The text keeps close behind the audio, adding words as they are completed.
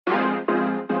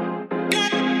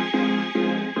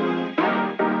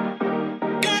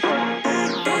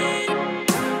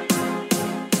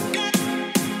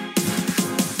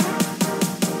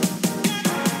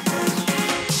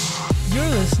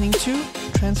listening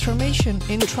to Transformation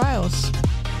in Trials.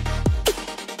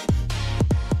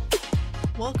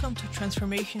 Welcome to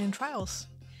Transformation in Trials.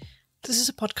 This is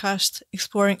a podcast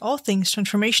exploring all things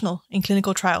transformational in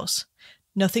clinical trials.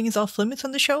 Nothing is off limits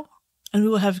on the show, and we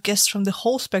will have guests from the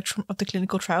whole spectrum of the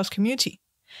clinical trials community.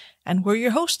 And we're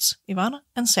your hosts, Ivanna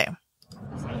and Sam.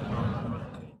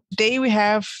 Today we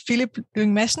have Lyng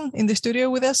Madsen in the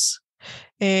studio with us.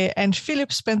 And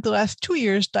Philip spent the last 2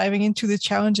 years diving into the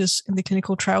challenges in the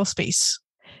clinical trial space.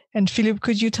 And Philip,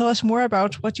 could you tell us more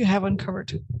about what you have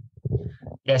uncovered?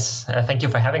 Yes, thank you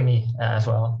for having me as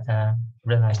well.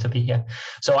 Really nice to be here.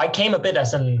 So I came a bit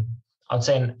as an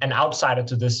outsider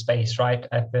to this space, right?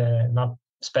 I've not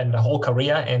spent a whole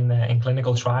career in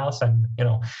clinical trials, and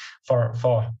for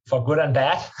good and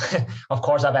bad. Of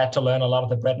course, I've had to learn a lot of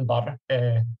the bread and butter,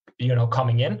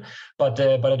 coming in. But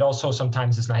it also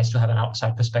sometimes is nice to have an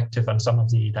outside perspective on some of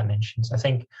the dimensions. I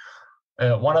think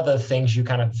one of the things you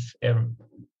kind of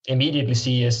immediately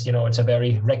see is, it's a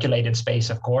very regulated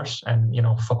space, of course, and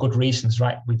for good reasons,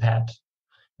 right? We've had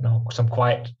some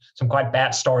quite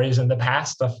bad stories in the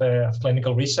past of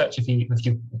clinical research if you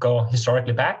go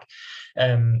historically back.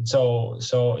 So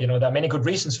there are many good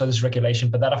reasons for this regulation,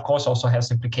 but that of course also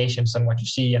has implications on what you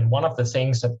see. And one of the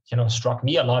things that struck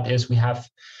me a lot is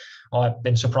I've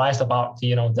been surprised about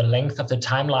the length of the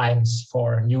timelines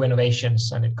for new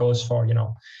innovations, and it goes for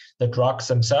the drugs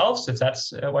themselves, if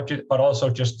that's but also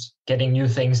just getting new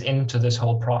things into this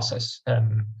whole process.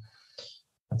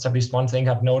 That's at least one thing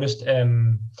I've noticed.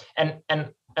 And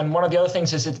one of the other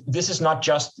things is this is not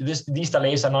just these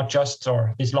delays are not just,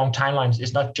 or these long timelines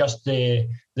is not just the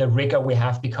rigor we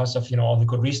have because of all the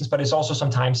good reasons, but it's also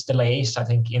sometimes delays, I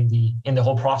think, in the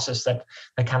whole process that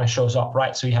kind of shows up,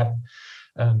 right? So you have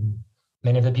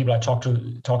many of the people I talk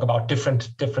to talk about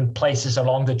different places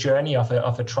along the journey of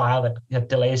a trial that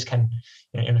delays can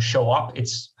show up.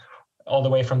 It's all the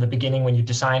way from the beginning when you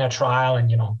design a trial and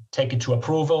take it to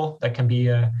approval. That can be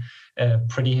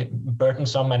pretty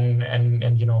burdensome, and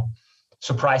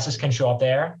surprises can show up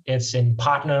there. It's in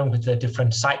partnering with the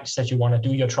different sites that you want to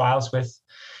do your trials with.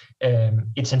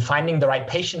 It's in finding the right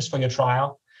patients for your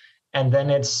trial. And then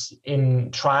it's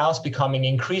in trials becoming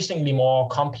increasingly more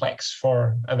complex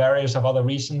for various of other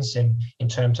reasons in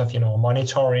terms of,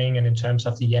 monitoring and in terms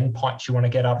of the endpoints you want to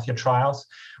get out of your trials,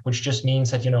 which just means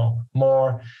that,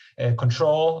 more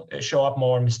control show up,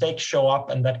 more mistakes show up,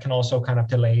 and that can also kind of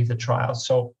delay the trials.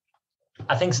 So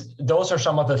I think those are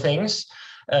some of the things,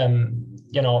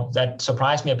 that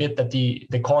surprised me a bit, that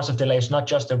the cause of delay is not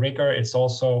just the rigor, it's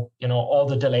also, all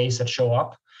the delays that show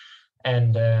up.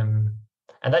 And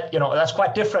that, that's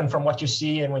quite different from what you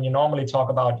see and when you normally talk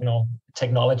about,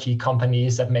 technology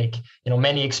companies that make,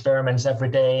 many experiments every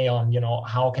day on,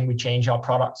 how can we change our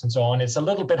products and so on. It's a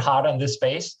little bit harder in this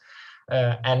space.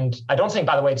 And I don't think,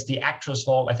 by the way, it's the actor's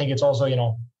fault. I think it's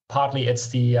also, partly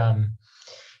it's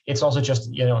also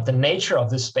just, the nature of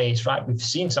this space, right? We've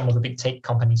seen some of the big tech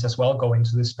companies as well go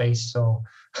into this space. So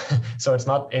it's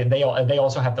not, they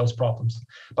also have those problems.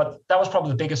 But that was probably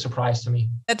the biggest surprise to me.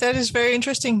 That is very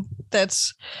interesting.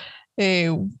 That's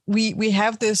we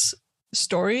have this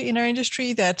story in our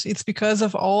industry that it's because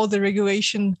of all the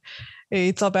regulation.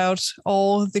 It's about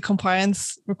all the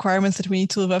compliance requirements that we need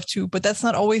to live up to. But that's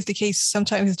not always the case.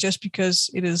 Sometimes it's just because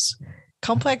it is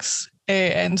complex,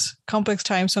 and complex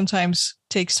time sometimes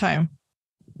takes time.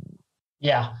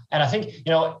 Yeah. And I think,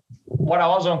 what I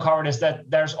also uncovered is that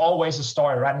there's always a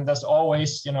story, right? And there's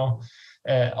always,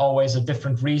 always a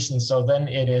different reason. So then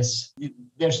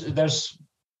there's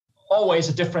always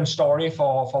a different story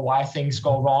for why things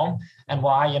go wrong and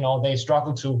why, they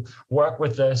struggle to work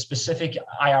with the specific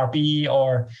IRB,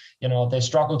 or, they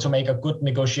struggle to make a good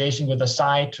negotiation with a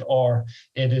site, or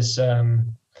it is,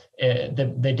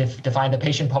 they define the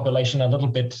patient population a little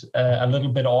bit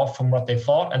off from what they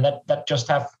thought, and that just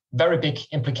have very big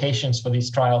implications for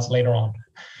these trials later on.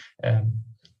 I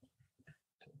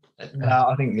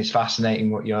think it's fascinating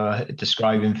what you're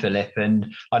describing, Philip,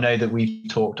 and I know that we've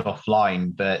talked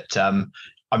offline, but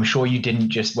I'm sure you didn't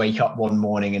just wake up one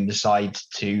morning and decide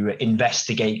to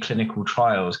investigate clinical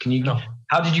trials.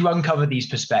 How did you uncover these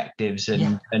perspectives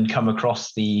and come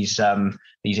across these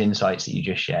insights that you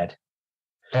just shared?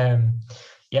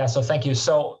 So thank you.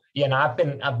 So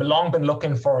I've long been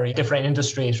looking for different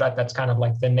industries, right? That's kind of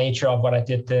like the nature of what I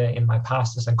did in my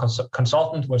past as a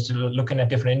consultant, was looking at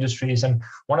different industries. And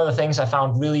one of the things I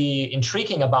found really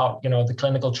intriguing about, the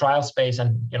clinical trial space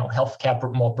and,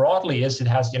 healthcare more broadly is it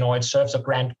has, it serves a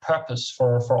grand purpose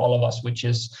for all of us, which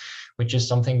is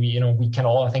something we can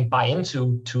all, I think, buy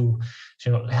into to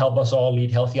help us all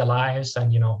lead healthier lives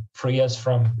and, free us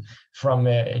from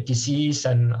disease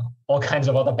and all kinds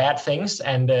of other bad things.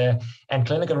 And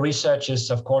clinical research is,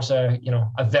 of course, a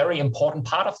very important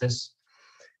part of this.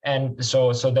 And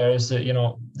so there is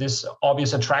this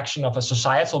obvious attraction of a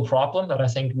societal problem that I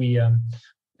think we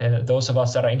those of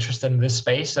us that are interested in this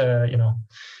space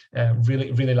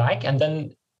really like. And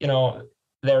then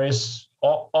there is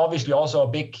obviously also a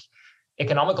big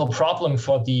economical problem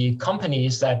for the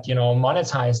companies that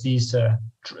monetize these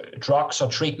drugs or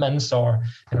treatments or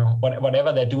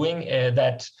whatever they're doing,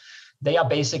 that they are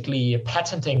basically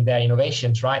patenting their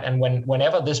innovations, right? And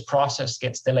whenever this process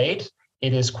gets delayed,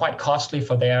 it is quite costly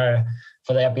for their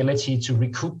ability to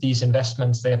recoup these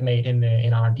investments they have made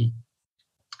in R&D.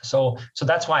 So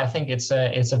that's why I think it's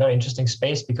a very interesting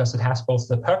space, because it has both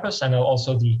the purpose and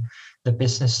also the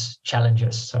business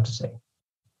challenges, so to say.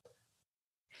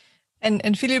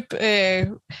 And Philip,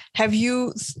 have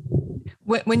you,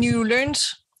 when you learned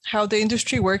how the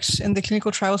industry works in the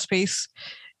clinical trial space,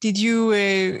 did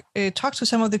you talk to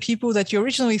some of the people that you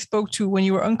originally spoke to when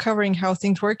you were uncovering how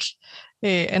things work,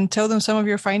 and tell them some of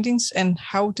your findings, and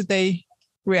how did they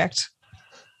react?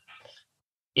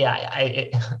 Yeah,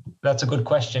 that's a good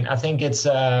question. I think it's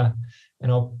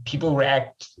people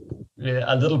react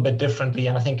a little bit differently,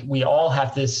 and I think we all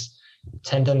have this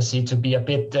tendency to be a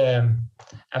bit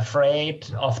afraid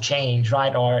of change,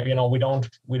 right? Or we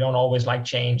don't always like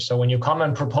change. So when you come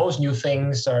and propose new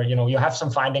things, or you have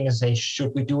some findings and say,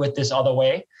 should we do it this other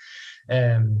way?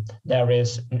 There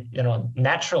is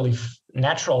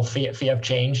natural fear of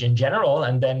change in general,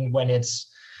 and then when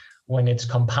it's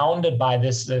compounded by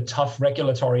this tough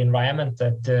regulatory environment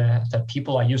that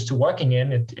people are used to working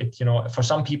in, it for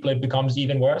some people it becomes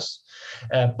even worse.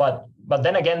 But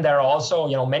then again, there are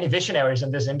also many visionaries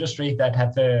in this industry that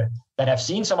have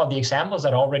seen some of the examples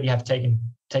that already have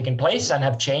taken place and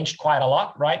have changed quite a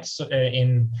lot, right? So,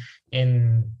 in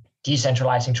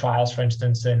decentralizing trials, for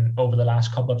instance, over the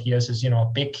last couple of years is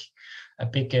a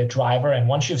big driver. And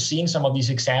once you've seen some of these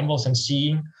examples and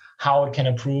seen how it can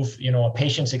improve a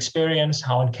patient's experience,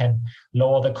 how it can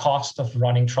lower the cost of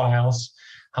running trials,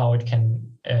 how it can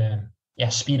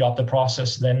speed up the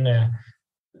process,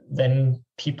 then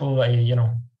people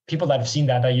that have seen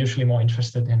that are usually more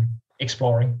interested in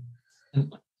exploring.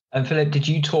 And Philip, did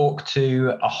you talk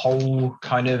to a whole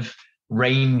kind of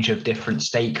range of different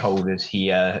stakeholders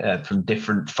here from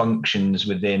different functions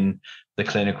within the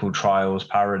clinical trials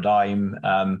paradigm?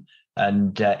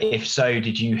 And if so,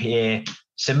 did you hear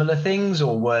similar things,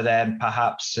 or were there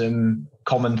perhaps some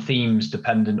common themes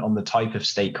dependent on the type of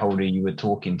stakeholder you were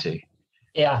talking to?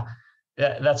 Yeah,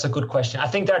 that's a good question. I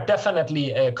think there are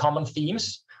definitely common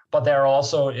themes, but there are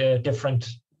also different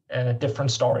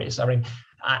stories. I mean,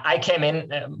 I came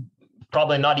in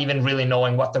probably not even really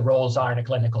knowing what the roles are in a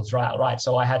clinical trial, right?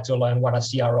 So I had to learn what a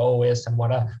CRO is and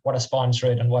what a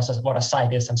sponsor is and what a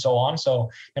site is and so on. So,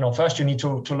 first you need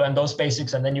to learn those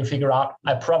basics, and then you figure out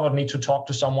I probably need to talk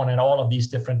to someone in all of these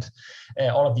different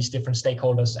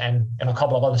stakeholders and a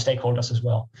couple of other stakeholders as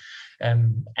well.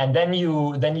 And then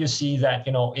you see that,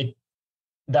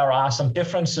 there are some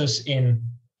differences in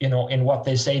what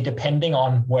they say depending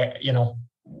on where,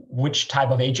 which type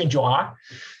of agent you are.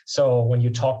 So when you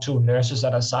talk to nurses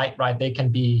at a site, right, they can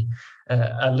be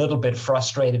a little bit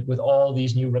frustrated with all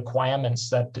these new requirements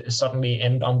that suddenly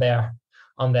end on their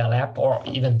lap, or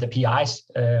even the PIs,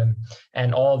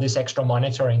 and all this extra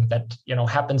monitoring that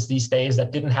happens these days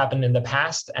that didn't happen in the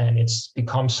past, and it's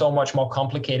become so much more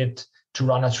complicated to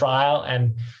run a trial,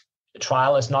 and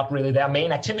trial is not really their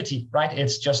main activity, right?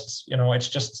 It's just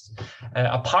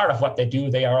a part of what they do.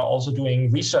 They are also doing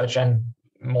research and,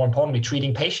 more importantly,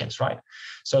 treating patients, right?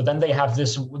 So then they have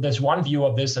this one view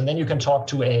of this, and then you can talk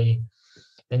to a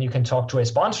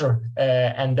sponsor,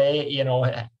 and they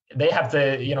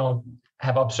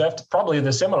have observed probably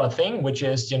the similar thing, which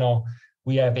is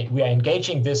we are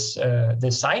engaging this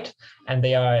site, and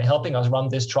they are helping us run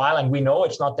this trial, and we know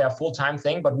it's not their full-time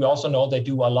thing, but we also know they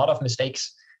do a lot of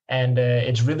mistakes, and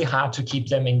it's really hard to keep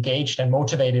them engaged and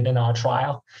motivated in our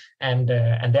trial, and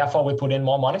therefore we put in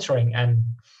more monitoring, and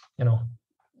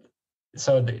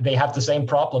so they have the same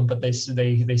problem, but they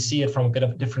see it from a bit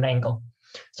of a different angle.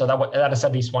 So that is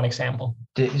at least one example.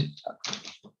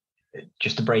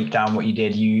 Just to break down what you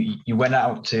did, you went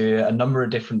out to a number of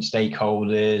different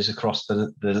stakeholders across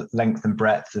the length and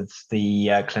breadth of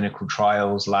the clinical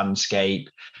trials landscape.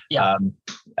 Yeah.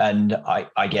 And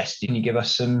I guess, didn't you give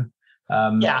us some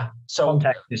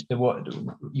context as to what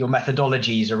your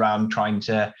methodologies around trying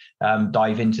to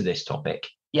dive into this topic?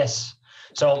 Yes.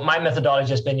 So my methodology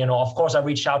has been, of course, I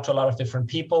reached out to a lot of different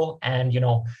people, and,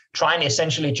 trying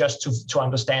essentially just to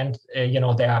understand,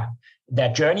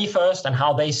 their journey first, and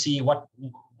how they see what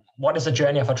what is the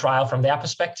journey of a trial from their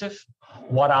perspective?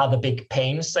 What are the big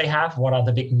pains they have? What are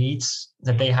the big needs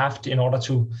that they have in order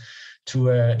to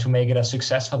make it a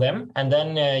success for them? And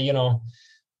then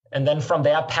and then from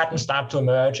there, patterns start to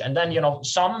emerge. And then,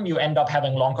 some you end up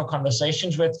having longer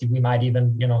conversations with. We might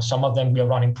even, some of them we are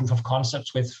running proof of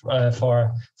concepts with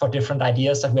for different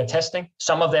ideas that we're testing.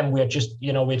 Some of them we're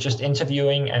just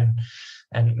interviewing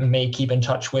and may keep in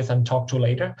touch with and talk to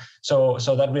later. So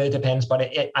that really depends.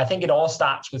 But I think it all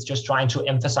starts with just trying to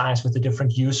emphasize with the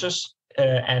different users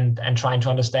and trying to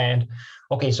understand,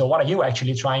 okay, so what are you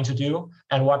actually trying to do?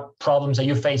 And what problems are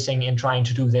you facing in trying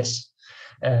to do this?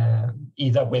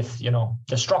 Either with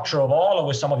the structure of all or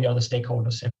with some of the other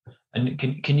stakeholders. And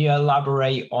can you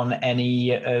elaborate on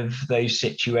any of those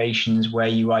situations where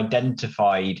you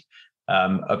identified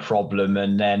a problem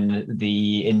and then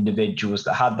the individuals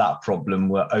that had that problem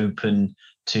were open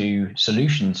to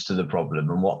solutions to the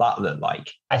problem and what that looked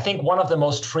like? I think one of the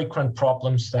most frequent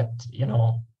problems that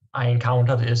I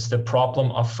encountered is the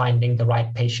problem of finding the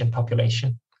right patient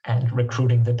population and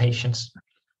recruiting the patients.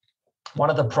 One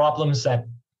of the problems that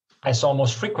I saw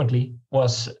most frequently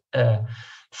was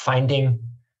finding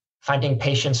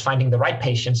the right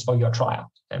patients for your trial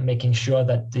and making sure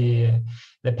that the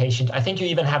patient. I think you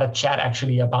even had a chat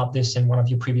actually about this in one of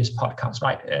your previous podcasts,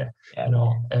 right?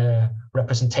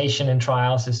 Representation in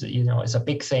trials is a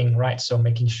big thing, right? So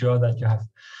making sure that you have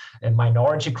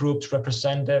minority groups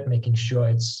represented, making sure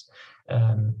it's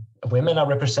women are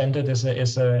represented is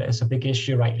a big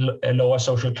issue, right? Lower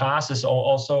social class is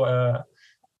also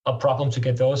a problem to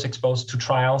get those exposed to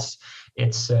trials.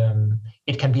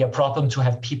 It can be a problem to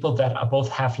have people that are both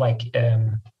have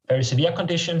very severe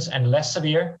conditions and less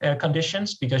severe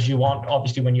conditions, because you want,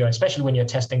 obviously, especially when you're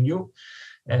testing new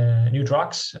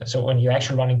drugs. So when you're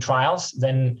actually running trials,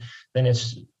 then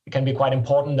it can be quite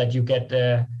important that you get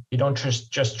you don't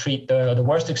just treat the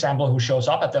worst example who shows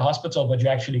up at the hospital, but you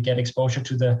actually get exposure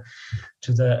to the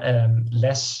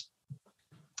less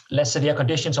severe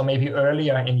conditions, or maybe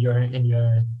earlier in your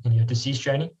disease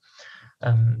journey.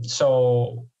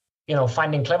 So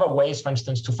finding clever ways, for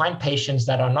instance, to find patients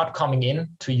that are not coming in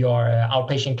to your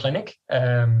outpatient clinic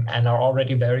and are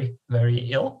already very,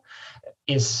 very ill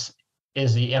is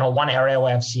one area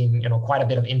where I've seen quite a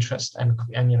bit of interest and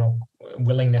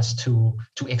willingness to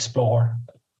explore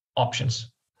options.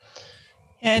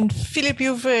 And Philip,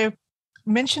 you've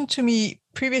mentioned to me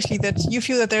previously that you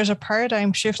feel that there's a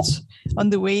paradigm shift on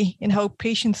the way in how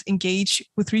patients engage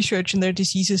with research in their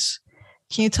diseases.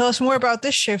 Can you tell us more about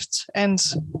this shift and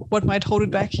what might hold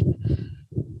it back?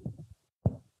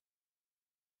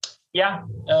 Yeah.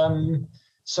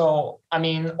 So,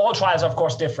 all trials are, of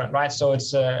course, different, right? So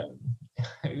it's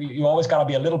you always got to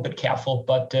be a little bit careful.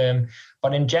 But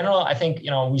in general, I think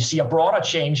we see a broader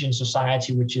change in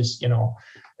society, which is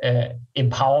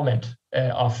empowerment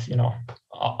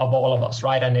of all of us,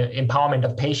 right? And empowerment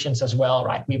of patients as well,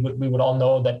 right? We would all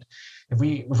know that if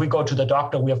we go to the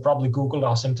doctor, we have probably Googled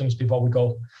our symptoms before we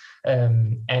go,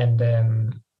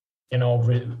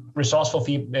 resourceful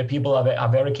people are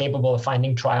very capable of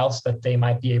finding trials that they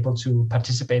might be able to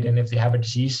participate in if they have a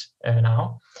disease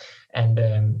now, and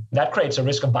that creates a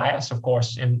risk of bias, of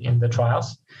course, in the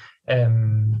trials.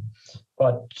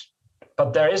 But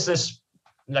there is this,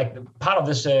 part of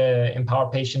this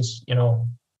empowered patients,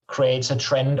 creates a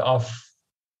trend of,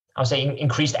 I would say,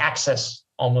 increased access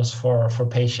almost for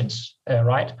patients,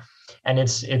 right? And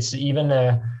it's even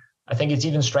I think it's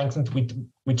even strengthened.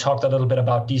 We talked a little bit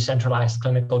about decentralized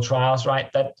clinical trials,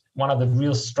 right? That one of the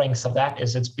real strengths of that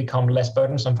is it's become less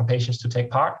burdensome for patients to take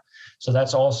part. So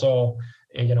that's also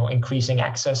increasing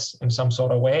access in some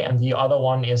sort of way. And the other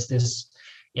one is this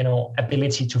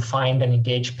ability to find and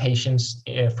engage patients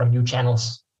from new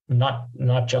channels, not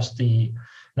just the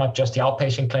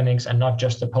outpatient clinics and not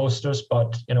just the posters,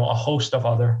 but a host of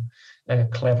other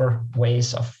clever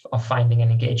ways of finding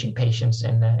and engaging patients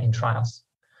in trials.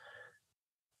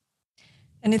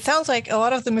 And it sounds like a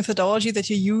lot of the methodology that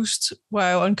you used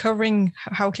while uncovering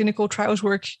how clinical trials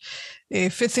work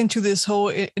fits into this whole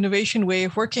innovation way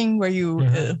of working, where you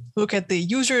look at the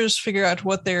users, figure out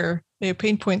what their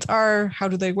pain points are, how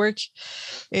do they work.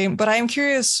 But I am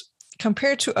curious,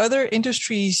 compared to other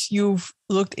industries you've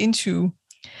looked into,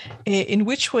 in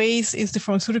which ways is the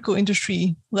pharmaceutical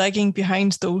industry lagging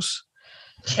behind those?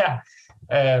 Yeah.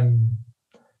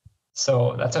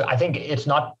 So I think it's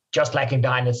not just lagging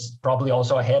behind, it's probably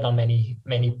also ahead on many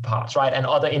parts, right? And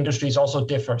other industries also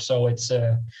differ. So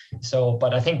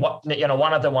but I think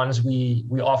one of the ones we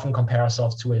often compare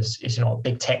ourselves to is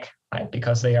big tech, right?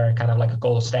 Because they are kind of like a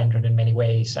gold standard in many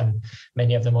ways, and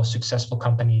many of the most successful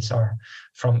companies are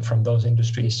from those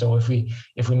industries. So if we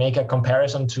make a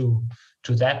comparison to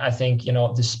to that, I think,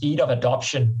 the speed of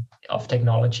adoption of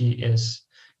technology is,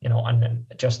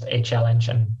 just a challenge.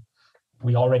 And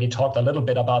we already talked a little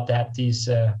bit about that, these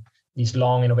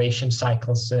long innovation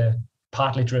cycles,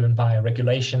 partly driven by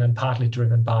regulation and partly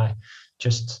driven by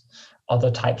just other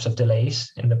types of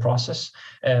delays in the process.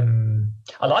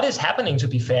 A lot is happening, to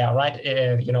be fair, right?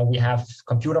 We have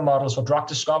computer models for drug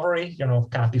discovery,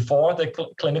 kind of before the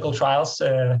clinical trials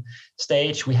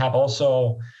stage. We have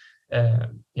also,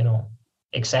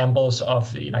 examples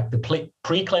of like the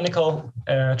preclinical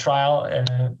trial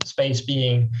space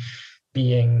being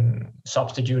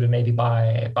substituted maybe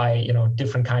by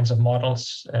different kinds of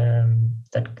models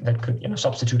that could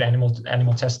substitute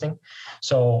animal testing.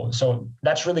 So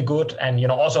that's really good. And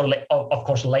also of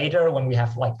course later when we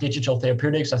have like digital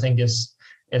therapeutics, I think is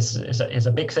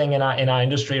a big thing in our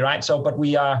industry, right? So but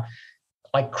we are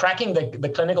like cracking the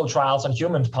clinical trials on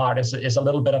humans part is a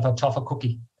little bit of a tougher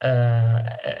cookie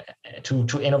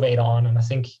to innovate on. And I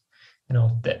think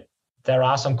that there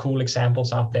are some cool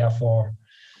examples out there for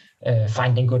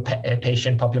finding good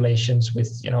patient populations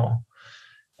with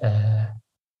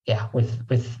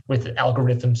with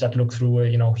algorithms that look through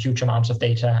huge amounts of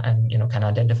data and can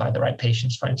identify the right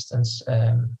patients, for instance.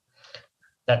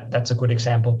 That's a good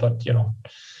example, but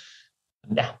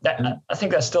I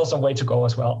think there's still some way to go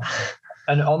as well.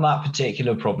 And on that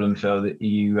particular problem, Phil, that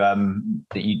you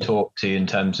talked to in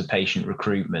terms of patient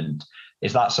recruitment,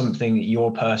 is that something that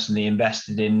you're personally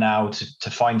invested in now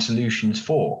to find solutions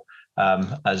for?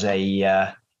 As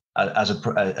a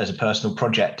personal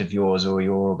project of yours or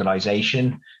your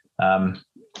organization?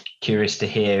 Curious to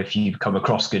hear if you've come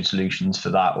across good solutions for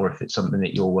that, or if it's something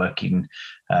that you're working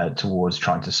towards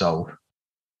trying to solve.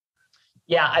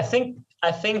 Yeah, I think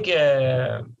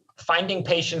finding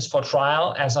patients for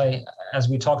trial, as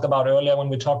we talked about earlier when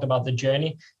we talked about the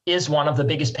journey, is one of the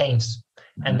biggest pains,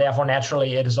 and therefore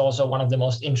naturally it is also one of the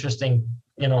most interesting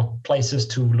places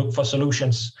to look for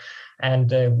solutions.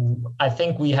 And I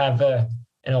think we have,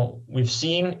 we've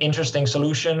seen interesting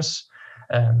solutions,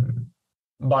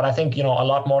 but I think a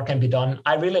lot more can be done.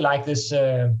 I really like this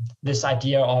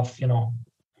idea of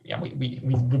we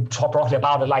talk broadly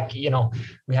about it, like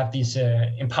we have these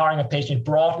empowering of patients,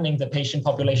 broadening the patient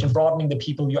population, broadening the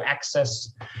people you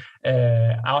access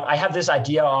out. I have this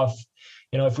idea of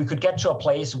if we could get to a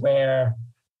place where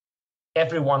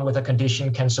everyone with a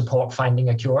condition can support finding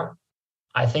a cure.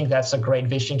 I think that's a great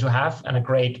vision to have and a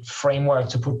great framework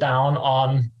to put down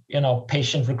on,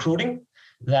 patient recruiting.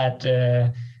 That,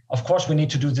 of course, we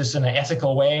need to do this in an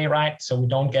ethical way, right? So we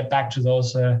don't get back to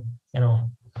those,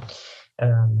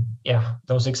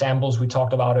 those examples we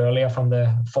talked about earlier from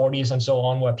the 40s and so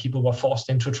on, where people were forced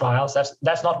into trials.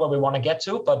 That's not where we want to get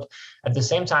to. But at the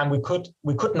same time, we could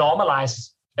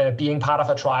normalize being part of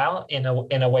a trial in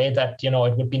a way that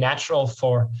it would be natural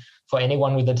for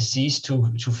anyone with a disease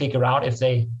to figure out if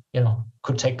they,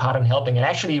 could take part in helping. And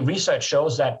actually research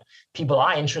shows that people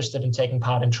are interested in taking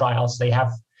part in trials. They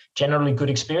have generally good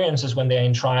experiences when they're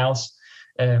in trials.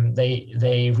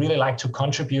 They really like to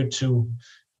contribute to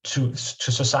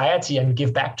society and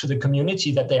give back to the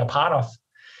community that they are part of.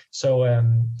 So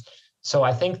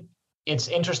I think it's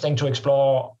interesting to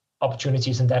explore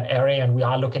opportunities in that area, and we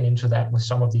are looking into that with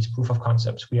some of these proof of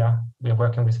concepts we are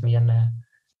working with me and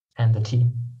the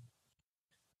team.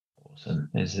 Awesome.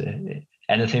 Is there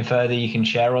anything further you can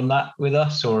share on that with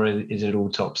us, or is it all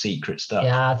top secret stuff?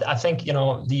 Yeah, I think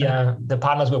the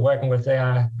partners we're working with, they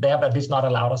have at least not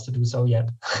allowed us to do so yet.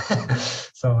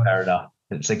 So fair enough.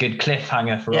 It's a good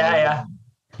cliffhanger for yeah.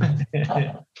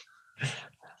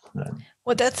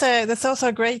 Well, that's also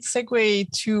a great segue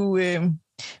to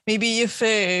maybe if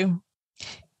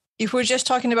we're just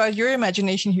talking about your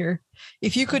imagination here,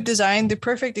 if you could design the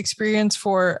perfect experience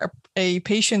for a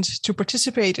patient to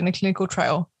participate in a clinical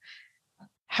trial,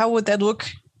 how would that look?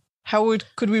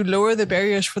 Could we lower the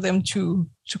barriers for them to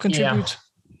contribute?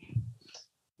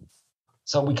 Yeah.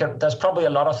 So there's probably a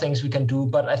lot of things we can do,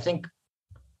 but I think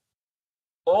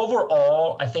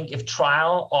overall, if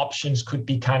trial options could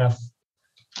be kind of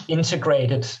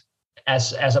integrated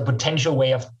as a potential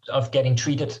way of getting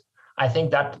treated, I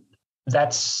think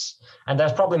that's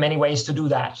there's probably many ways to do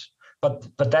that, but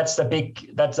that's the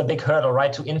big hurdle,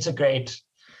 right? To integrate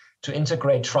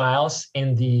trials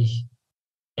in the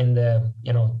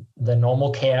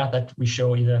normal care that we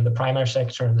show either in the primary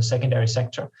sector and the secondary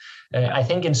sector. I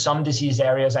think in some disease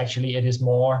areas actually it is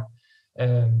more.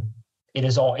 It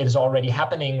is already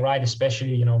happening, right?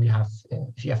 Especially,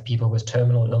 if you have people with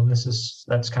terminal illnesses,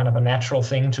 that's kind of a natural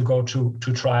thing to go to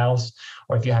trials.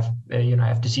 Or if you have,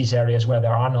 have disease areas where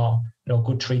there are no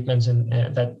good treatments, and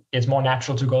that it's more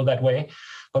natural to go that way.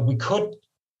 But we could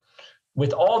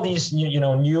with all these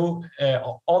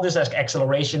all this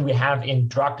acceleration we have in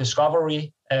drug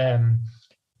discovery,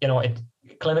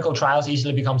 clinical trials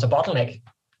easily becomes a bottleneck.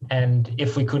 And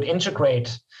if we could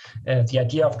integrate the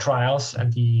idea of trials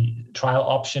and the trial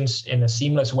options in a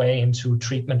seamless way into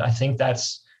treatment, I think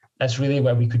that's really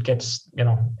where we could get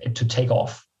it to take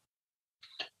off.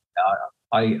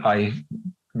 I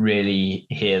really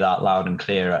hear that loud and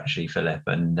clear, actually, Philip.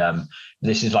 And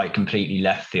this is like completely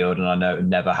left field, and I know it would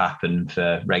never happen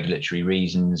for regulatory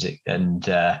reasons and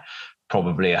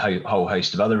probably a whole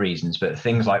host of other reasons. But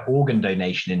things like organ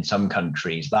donation in some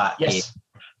countries,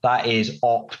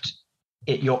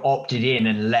 you're opted in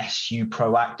unless you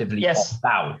proactively opt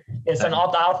out. It's an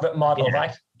opt-out model,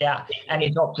 right? Yeah, and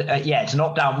it's an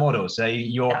opt-out model. So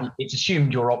it's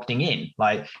assumed you're opting in.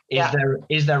 Like,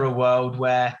 is there a world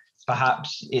where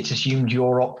perhaps it's assumed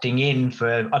you're opting in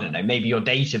for, I don't know, maybe your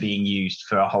data being used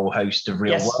for a whole host of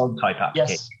real world type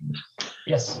applications?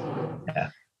 Yes. Yeah.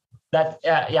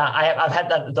 I've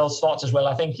had those thoughts as well.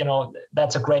 I think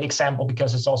that's a great example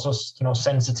because it's also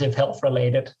sensitive health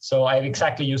related. So I've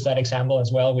exactly used that example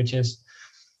as well, which is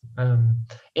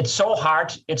it's so hard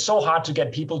to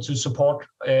get people to support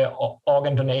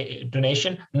organ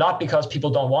donation, not because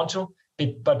people don't want to,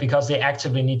 but because they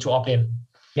actively need to opt in.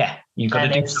 Yeah, you've got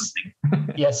to do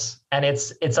something. Yes, and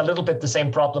it's a little bit the same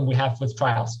problem we have with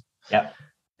trials. Yeah.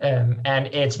 And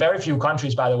it's very few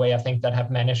countries, by the way, I think, that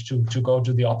have managed to go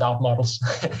to the opt-out models,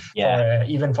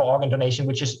 even for organ donation,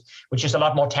 which is a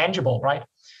lot more tangible, right?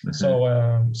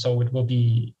 Mm-hmm. So it will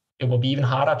be even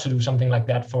harder to do something like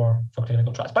that for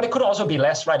clinical trials. But it could also be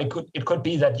less, right? It could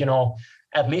be that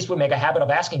at least we make a habit of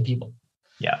asking people.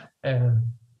 Yeah.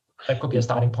 That could be a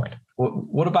starting point.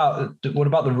 What about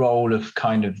the role of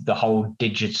kind of the whole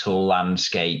digital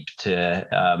landscape to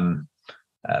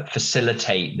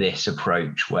facilitate this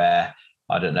approach, where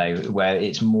I don't know, where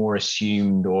it's more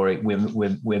assumed, or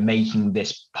we're making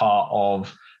this part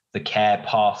of the care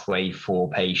pathway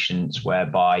for patients,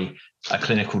 whereby a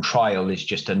clinical trial is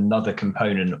just another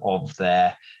component of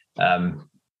their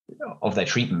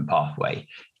treatment pathway.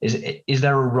 Is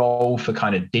there a role for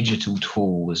kind of digital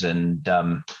tools and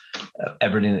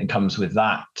everything that comes with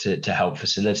that to help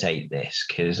facilitate this?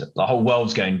 Because the whole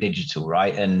world's going digital,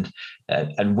 right? And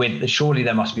surely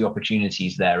there must be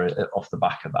opportunities there off the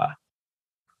back of that.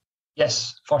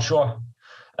 Yes, for sure.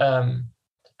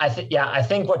 I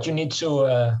think what you need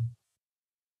to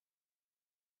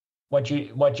what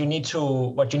you need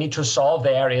to solve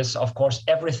there is, of course,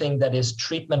 everything that is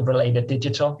treatment related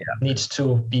digital needs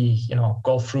to be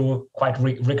go through quite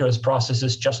rigorous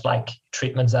processes, just like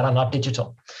treatments that are not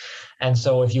digital. And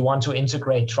so if you want to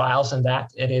integrate trials in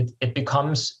that, it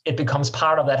becomes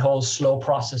part of that whole slow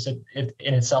process in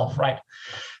itself, right?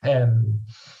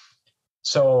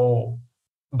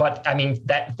 But I mean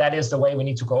that is the way we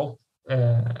need to go,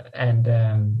 and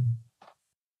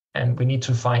we need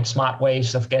to find smart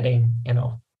ways of getting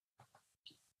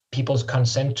people's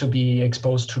consent to be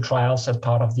exposed to trials as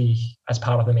part of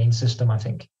the main system. I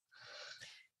think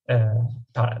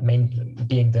main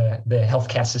being the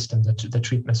healthcare system, the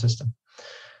treatment system.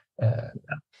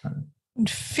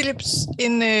 Philip,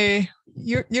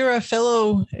 you're a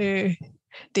fellow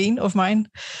Dane of mine,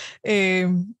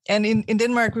 and in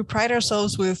Denmark we pride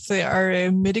ourselves with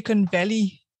our Medicon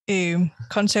Valley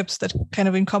concepts that kind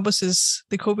of encompasses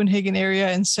the Copenhagen area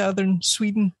and southern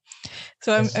Sweden.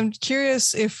 So I'm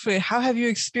curious how have you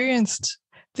experienced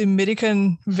the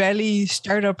Medicon Valley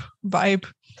startup vibe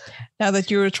now that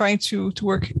you're trying to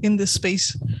work in this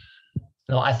space?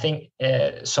 No, I think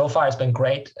so far it's been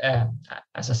great.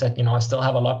 As I said, I still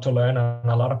have a lot to learn and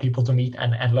a lot of people to meet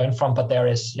and learn from. But there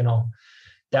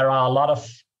are a lot of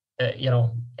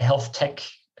health tech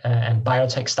and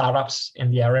biotech startups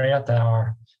in the area. There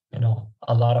are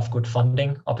a lot of good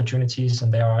funding opportunities,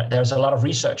 and there's a lot of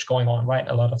research going on, right?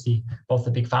 A lot of both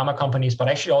the big pharma companies, but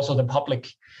actually also the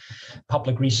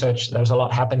public research. There's a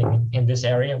lot happening in this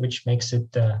area, which makes it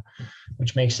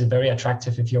very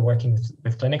attractive if you're working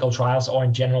with clinical trials or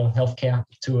in general healthcare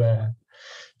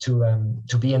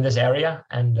to be in this area.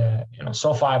 And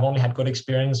so far I've only had good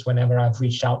experience whenever I've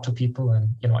reached out to people and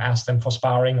asked them for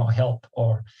sparring or help,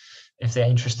 or if they're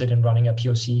interested in running a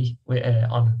POC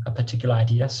on a particular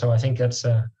idea. So I think that's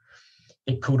a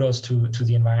big kudos to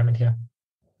the environment here.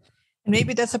 And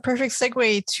maybe that's a perfect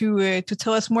segue to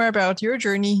tell us more about your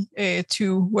journey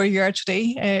to where you are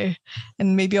today,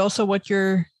 and maybe also what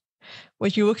you're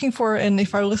looking for, and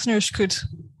if our listeners could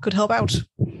help out.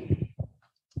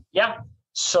 Yeah.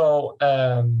 So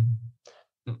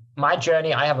my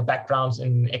journey, I have a background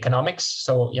in economics,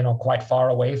 so quite far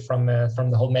away from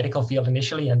the whole medical field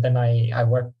initially, and then I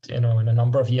worked in a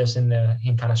number of years in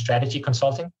kind of strategy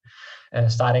consulting,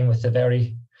 starting with the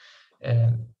very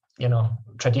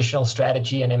traditional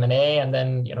strategy and M&A, and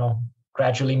then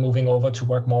gradually moving over to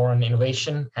work more on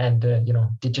innovation and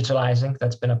digitalizing.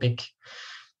 That's been a big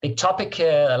topic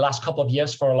last couple of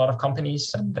years for a lot of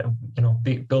companies, and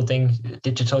building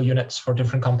digital units for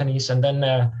different companies, and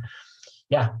then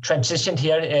transitioned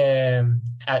here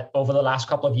over the last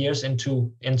couple of years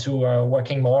into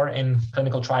working more in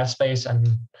clinical trial space and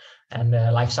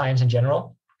life science in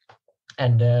general.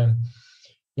 And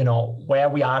where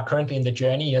we are currently in the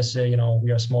journey is we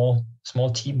are a small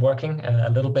team working a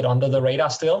little bit under the radar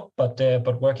still, but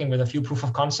working with a few proof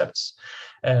of concepts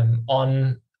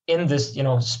in this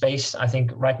space. I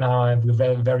think right now we're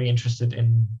very, very interested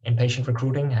in patient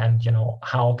recruiting, and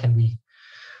how can we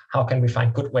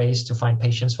find good ways to find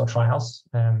patients for trials?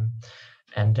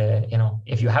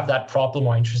 If you have that problem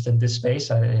or interest in this space,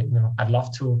 I'd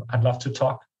love to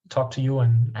talk to you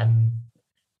and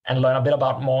learn a bit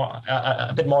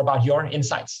more about your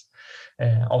insights.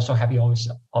 Also happy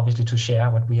obviously to share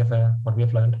what we have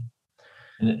learned.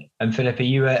 And Philip, are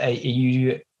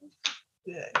you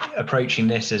approaching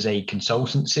this as a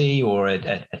consultancy or a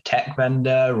tech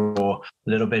vendor, or a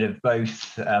little bit of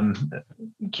both?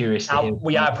 Curious to hear.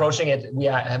 We are approaching it. We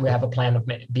have a plan of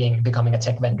becoming a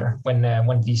tech vendor when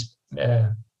these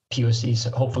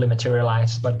POCs hopefully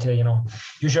materialize. But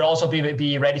you should also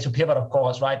be ready to pivot, of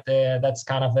course, right? That's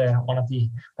kind of one of the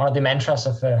mantras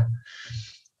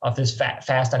of this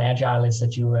fast and agile is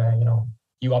that you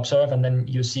observe and then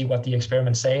you see what the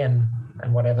experiments say, and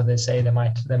whatever they say,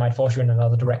 they might force you in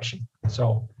another direction.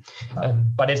 So,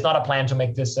 but it's not a plan to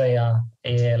make this a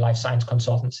life science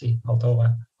consultancy, although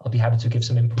I'll be happy to give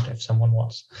some input if someone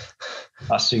wants.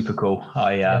 That's super cool.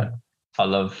 I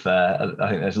love, I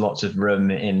think there's lots of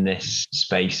room in this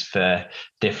space for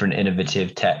different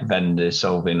innovative tech vendors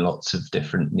solving lots of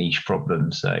different niche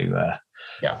problems. So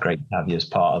great to have you as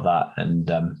part of that.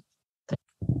 And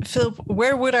Philip,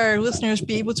 where would our listeners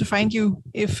be able to find you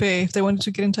if they wanted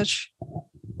to get in touch?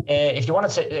 If you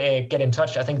wanted to get in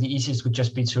touch, I think the easiest would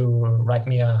just be to write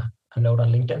me a note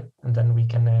on LinkedIn, and then we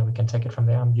can take it from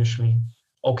there. I'm usually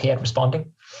okay at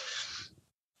responding.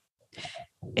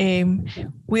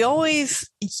 We always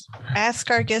ask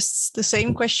our guests the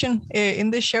same question in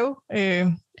this show,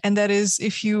 and that is,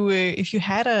 if you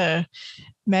had a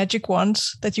magic wand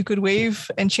that you could wave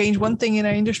and change one thing in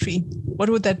our industry, what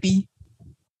would that be?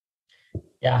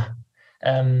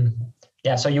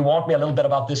 So you warned me a little bit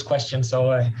about this question,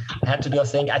 so I had to do a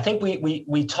thing. I think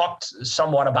we talked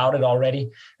somewhat about it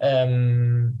already.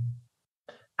 I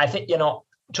think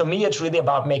to me it's really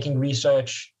about making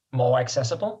research more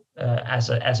accessible as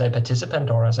a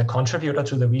participant or as a contributor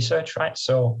to the research, right?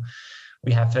 So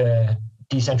we have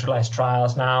decentralized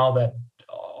trials now,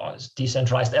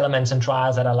 decentralized elements in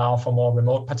trials that allow for more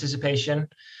remote participation.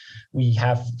 We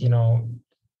have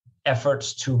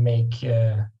efforts to make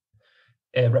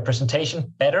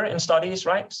representation better in studies,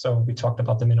 right? So we talked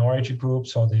about the minority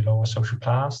groups or the lower social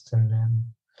class and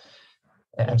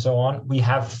so on. We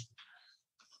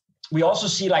also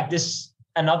see like this.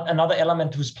 Another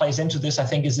element which plays into this, I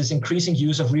think, is this increasing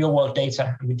use of real-world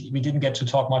data. We didn't get to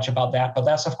talk much about that, but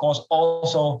that's of course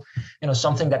also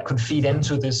something that could feed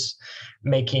into this,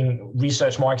 making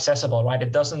research more accessible,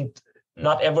 right?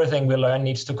 Not everything we learn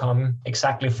needs to come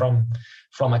exactly from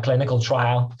a clinical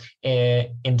trial.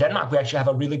 In Denmark, we actually have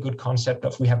a really good concept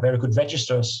we have very good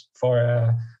registers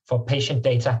for patient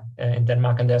data in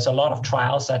Denmark, and there's a lot of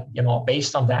trials that are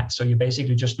based on that. So you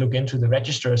basically just look into the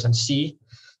registers and see,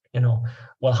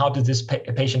 how did this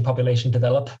patient population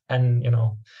develop, and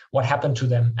what happened to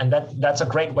them, and that's a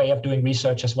great way of doing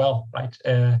research as well, right?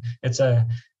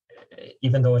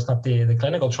 Even though it's not the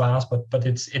clinical trials, but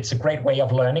it's a great way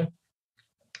of learning.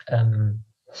 And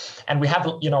we have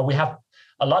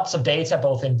lots of data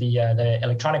both in the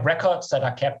electronic records that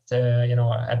are kept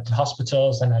at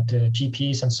hospitals and at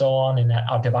GPs and so on, in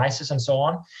our devices and so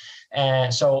on.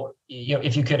 So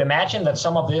if you could imagine that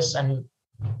some of this, and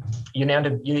you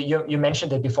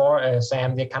mentioned it before,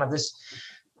 Sam, the kind of this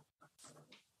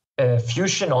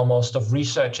fusion almost of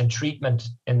research and treatment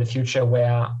in the future,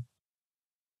 where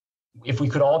if we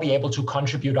could all be able to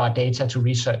contribute our data to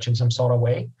research in some sort of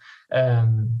way,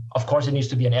 of course it needs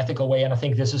to be an ethical way, and I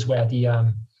think this is where the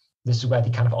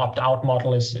kind of opt-out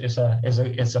model is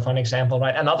a fun example,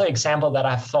 right? Another example that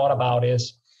I've thought about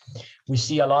is we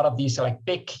see a lot of these like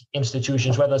big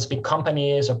institutions, whether it's big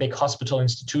companies or big hospital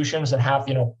institutions that have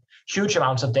huge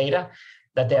amounts of data,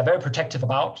 that they are very protective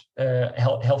about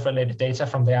health-related data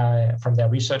from their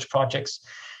research projects,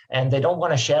 and they don't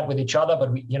want to share it with each other.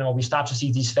 But we start to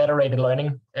see these federated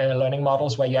learning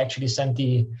models where you actually send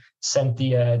the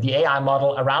AI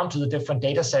model around to the different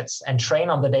data sets and train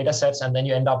on the data sets, and then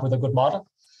you end up with a good model.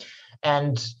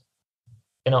 And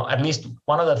at least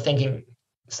one of the thinking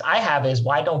I have is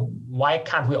why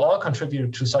can't we all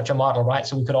contribute to such a model, right?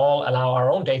 So we could all allow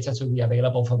our own data to be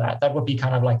available for that. That would be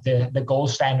kind of like the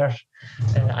gold standard.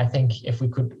 I think if we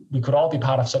could all be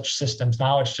part of such systems.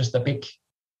 Now it's just the big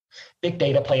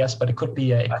data players, but it could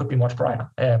be much broader.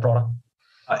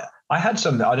 I had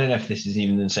something, I don't know if this is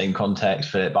even in the same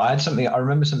context for it, but I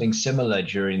remember something similar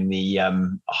during the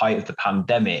height of the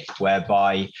pandemic,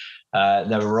 whereby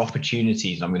there were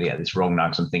opportunities. I'm going to get this wrong now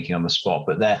because I'm thinking on the spot,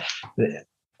 but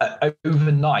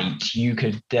overnight you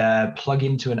could plug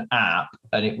into an app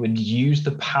and it would use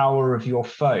the power of your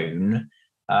phone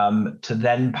to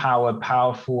then power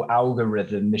powerful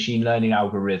machine learning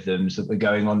algorithms that were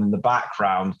going on in the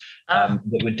background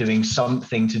that were doing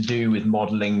something to do with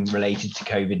modeling related to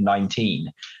COVID-19.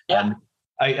 Yeah.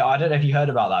 I don't know if you heard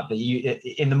about that, but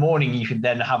in the morning you could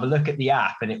then have a look at the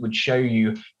app and it would show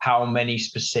you how many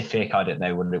specific, I don't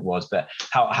know what it was, but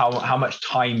how much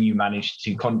time you managed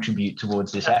to contribute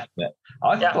towards this effort.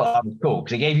 I thought that was cool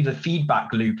because it gave you the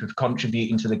feedback loop of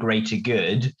contributing to the greater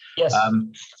good. Yes.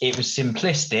 It was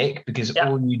simplistic because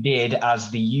all you did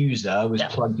as the user was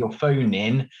plug your phone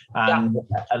in and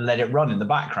let it run in the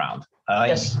background.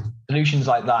 Yes. Solutions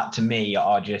like that to me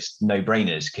are just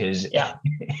no-brainers because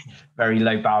very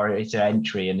low barrier to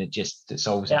entry, and it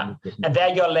solves it. And there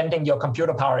you're lending your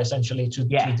computer power essentially to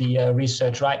the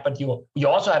research, right? But you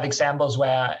also have examples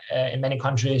where in many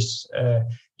countries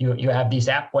you have this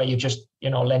app where you just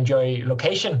lend your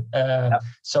location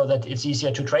so that it's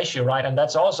easier to trace you, right? And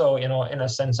that's also in a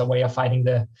sense a way of fighting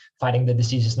the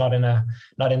diseases, not in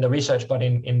the research, but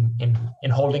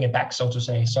in holding it back, so to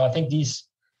say. So I think these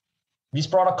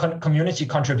broader community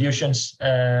contributions,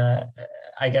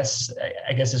 I guess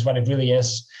is what it really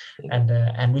is,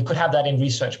 and we could have that in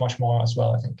research much more as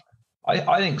well. I think.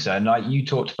 I think so. And like you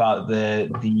talked about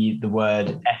the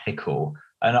word ethical,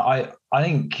 and I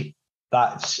think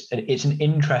it's an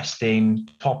interesting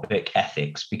topic,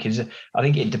 ethics, because I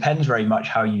think it depends very much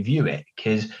how you view it.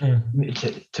 Because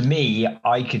to me,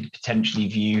 I could potentially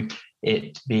view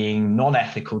it being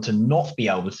non-ethical to not be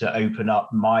able to open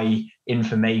up my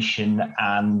information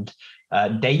and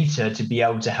data to be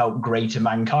able to help greater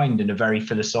mankind in a very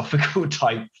philosophical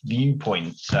type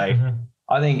viewpoint. So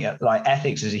I think like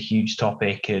ethics is a huge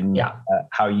topic, and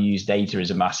how you use data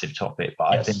is a massive topic. But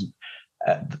I think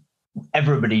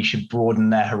everybody should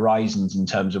broaden their horizons in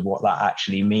terms of what that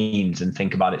actually means and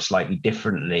think about it slightly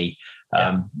differently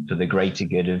for the greater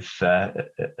good of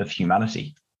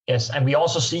humanity. Yes, and we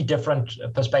also see different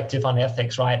perspective on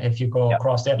ethics, right? If you go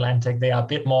across the Atlantic, they are a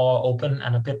bit more open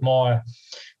and a bit more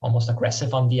almost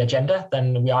aggressive on the agenda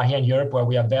than we are here in Europe, where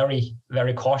we are very,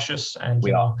 very cautious. And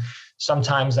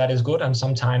sometimes that is good, and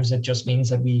sometimes it just means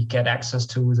that we get access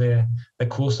to the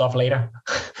cool stuff later.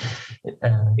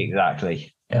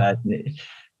 Exactly. Yeah.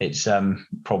 It's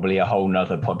probably a whole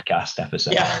nother podcast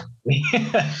episode. Yeah.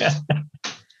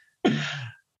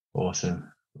 Awesome.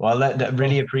 Well, I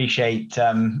really appreciate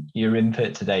your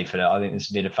input today, Philip. I think this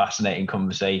has been a fascinating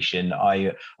conversation.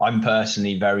 I'm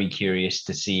personally very curious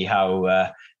to see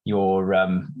how your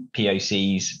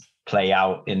POCs play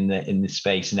out in the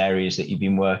space and areas that you've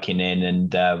been working in,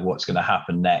 and what's going to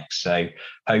happen next. So,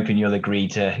 hoping you'll agree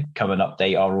to come and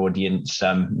update our audience,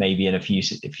 maybe in a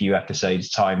few episodes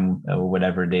time, or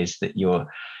whatever it is that you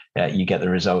get the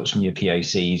results from your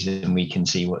POCs, and we can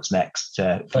see what's next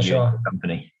for you and the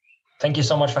company. Thank you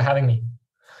so much for having me.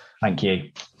 Thank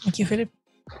you. Thank you, Philip.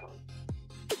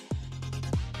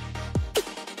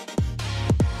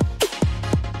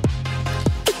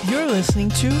 You're listening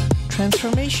to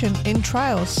Transformation in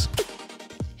Trials.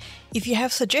 If you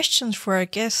have suggestions for a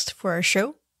guest for our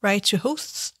show, write to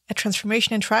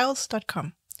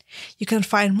hosts@transformationintrials.com. You can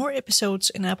find more episodes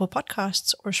in Apple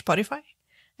Podcasts or Spotify,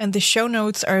 and the show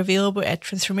notes are available at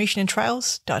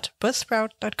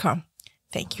transformationintrials.buzzsprout.com.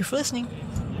 Thank you for listening.